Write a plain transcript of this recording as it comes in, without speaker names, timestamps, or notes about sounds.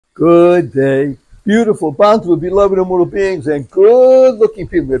Good day. Beautiful, bountiful, beloved immortal beings, and good-looking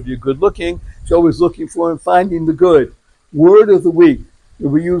people. If you're good-looking, it's always looking for and finding the good. Word of the week.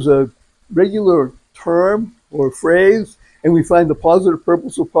 We use a regular term or phrase, and we find the positive,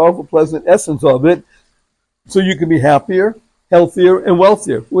 purposeful, powerful, pleasant essence of it, so you can be happier, healthier, and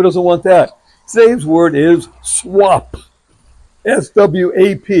wealthier. Who doesn't want that? Today's word is swap.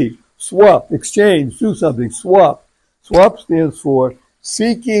 S-W-A-P. Swap. Exchange. Do something. Swap. Swap stands for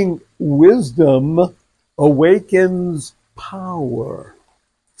seeking wisdom awakens power.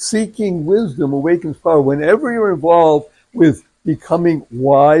 Seeking wisdom awakens power. Whenever you're involved with becoming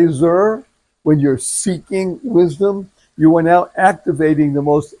wiser, when you're seeking wisdom, you are now activating the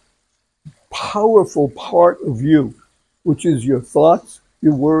most powerful part of you, which is your thoughts,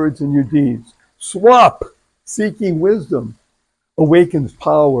 your words, and your deeds. Swap. Seeking wisdom awakens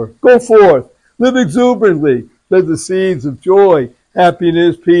power. Go forth. Live exuberantly. Spread the seeds of joy,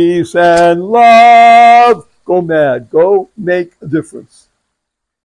 happiness, peace, and love. Go mad. Go make a difference.